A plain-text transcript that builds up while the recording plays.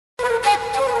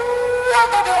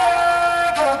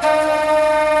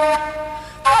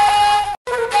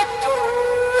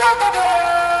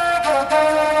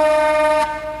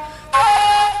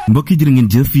mbokki jërë ngeen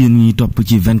jëf yéen ñi topp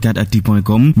ci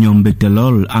 24actu.com ñoom mbégte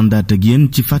lool àndaat ak yéen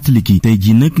ci fàttaliki tey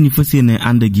ji nag ñu fas yéene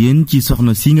ànd ak yéen ci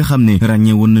soxna si nga xam ne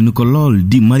ràññee woon nañu ko lool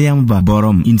di Mariama Ba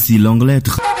borom une si longue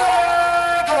lettre.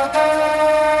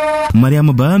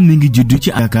 Mariama Ba mi ngi juddu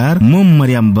ci Dakar moom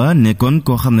Mariama Ba nekkoon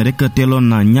koo xam ne rek teeloon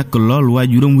naa ñàkk lool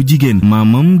waajuram wu jigéen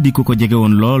maamam di ko jege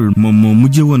woon lool moom moo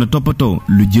mujje woon a toppatoo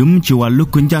lu jëm ci wàllu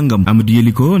ko njàngam Amadou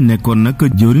Yeliko nekkoon nag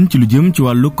jëwriñ ci lu jëm ci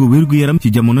wàllu ko wér-gu-yaram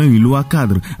ci jamono yu loi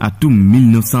cadre atum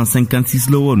 1956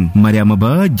 la woon. Mariama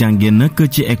Ba jàngee nag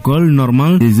ci école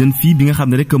normale des jeunes filles bi nga xam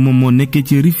ne rek moom moo nekkee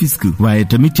ci Rufisque waaye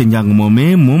tamit ca njàng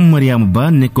moomee moom Mariama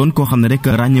Ba nekkoon koo xam ne rek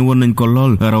ràññe woon nañ ko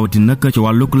lool rawati nag ci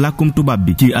wàllu làkkum tubaab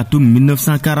bi ci atum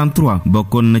 1943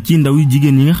 bokkoon na ci ndaw yu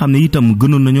jigéen yi nga xam ne itam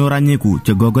gënoon nañoo ràññeeku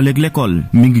ca googaleeg l'école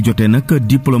mi ngi jotee nag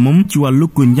diplôme ci wàllu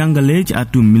ko njàngale ci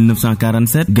atum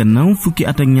 1947 gannaaw fukki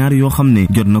at ak ñaar yoo xam ne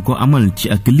jot na ko amal ci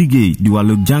ak liggéey di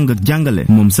wàllu jàng ak jàngale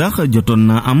moom sax jotoon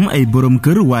na am ay borom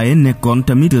kër waaye nekkoon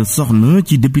tamit soxna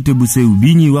ci député bu sew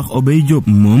bi ñuy wax Obey Diop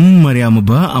moom Mariama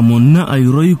Ba amoon na ay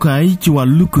royukaay ci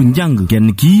wàllu ko njàng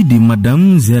kenn ki di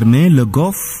madame Germain Le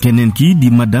Goff keneen ki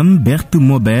di madame Berthe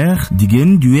Maubert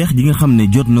jigéen ju weex ji nga xam ne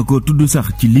jot na ko tudd sax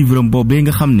ci livre boobee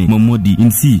nga xam ne moom moo di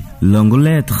une si longue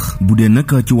lettre bu dee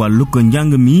nag ci wàllu ko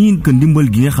njàng mi ko ndimbal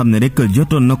gi nga xam ne rek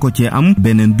jotoon na ko cee am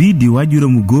beneen bi di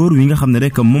waajuramu góor wi nga xam ne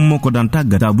rek moom moo ko daan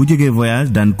tàggat bu jógee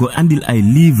voyage daan ko andil ay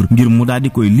livre ngir mu daal di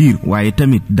koy lire waaye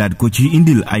tamit daal ko ci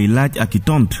indil ay laaj ak i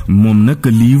tontu moom nag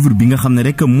livre bi nga xam ne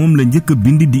rek moom la njëkk a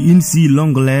bind di une si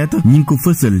longue lettre ñi ngi ko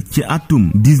fësal ci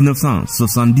atum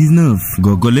 1979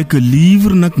 googale que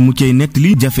livre nag mu cay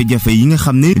nettali jafe-jafe yi nga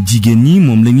xam ne jigéen ñi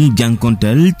moom la ñuy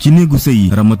jànkonteel ci néegu sëy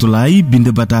Ramatulaay bind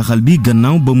bataaxal bi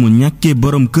gannaaw ba mu ñàkkee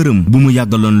borom këram bu mu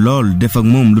yàggaloon lool def ak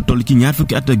moom lu toll ci ñaar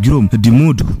fukki at ak juróom di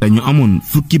Moodu dañu amoon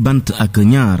fukki bant ak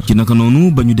ñaar ci naka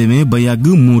noonu ba ñu demee ba yàgg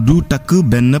Moodu takk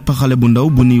benn xale bu ndaw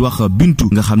bu ñuy wax Bintu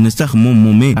nga xam ne sax moom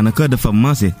moomee anaka dafa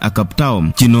maase ak ab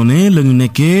taawam ci noonee la ñu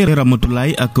nekkee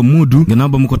Ramatulaay ak Moodu gannaaw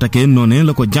ba mu ko takkee noonee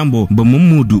la ko jàmboo ba moom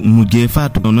Moodu mujjee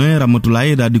faatu noonee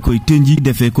Ramatulaay daal di koy tënji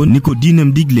defee ko ni ko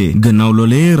diinam diglee gannaaw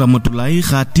loolee Ramatulaay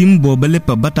xaatim booba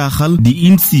lépp bataaxal di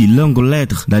une si longue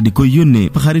lettre daal di koy yónnee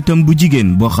xaritam bu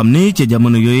jigéen boo xam ne ca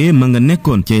jamono yooyee ma nga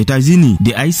nekkoon ca États-Unis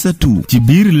di Aïssatou ci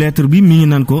biir lettre bi mi ngi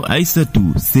naan ko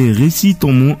Aïssatou, ces récits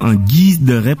ton mot en guise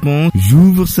de réponse,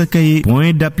 j'ouvre ce cahier,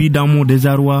 point d'appui dans mon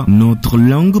désarroi, notre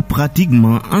langue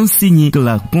pratiquement enseignée que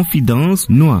la confidence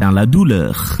noie dans la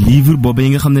douleur. livre booba yi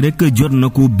nga xam ne rek jot na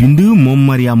ko bind moom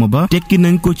Mariama Ba tekki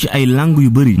nañ ko ci ay langue yu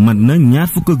bëri mat na ñaar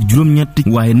fukk ak juróom-ñett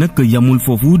waaye nag yamul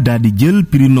foofu daal di jël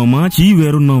prix Noma ci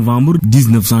weeru novembre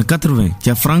 1980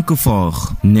 ca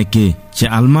Francfort nekkee ci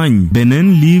Allemagne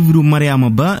beneen livre Mariama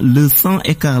Ba Le sang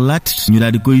écarlate ñu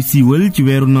daal di koy siiwal ci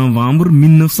weeru novembre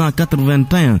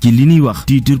 1981 ci li ñuy wax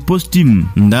titre posthume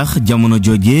ndax jamono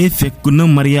jooje fekk na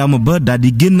Mariama Ba daal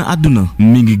di génn àdduna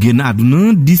mi ngi génn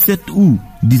àdduna 17 août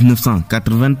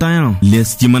 1981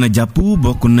 lees ci mën a jàpp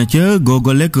bokk na ca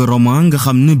googolek roman nga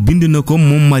xam ne bind na ko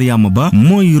moom Mariama Ba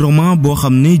mooy roman boo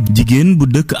xam ne jigéen bu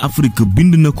dëkk Afrique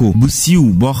bind na ko bu siiw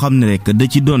boo xam ne rek da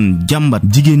ci doon jàmbat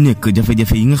jigéen nekk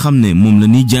jafe-jafe yi nga xam ne moom la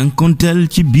ñuy jànkonteel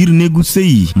ci biir néegu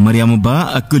sëy Mariama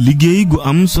Ba ak liggéey gu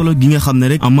am solo gi nga xam ne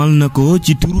rek amal na ko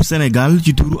ci turu Sénégal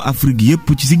ci turu Afrique yépp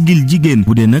ci siggil jigéen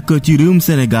bu dee nag ci réewum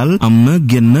Sénégal am na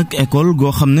génn ak école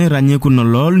goo xam ne ràññeeku na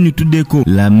lool ñu tuddee ko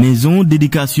la maison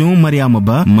d'éducation Mariama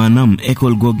Ba maanaam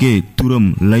école googee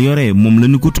turam la yore moom la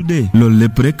ñu ko tuddee loolu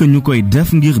lépp rek ñu koy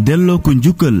def ngir delloo ko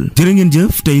njukkal jërë ngeen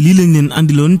jëf tey lii lañ leen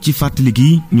andiloon ci fàttali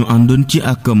gi ñu àndoon ci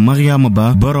ak Mariama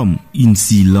Ba borom une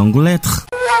si longue lettre.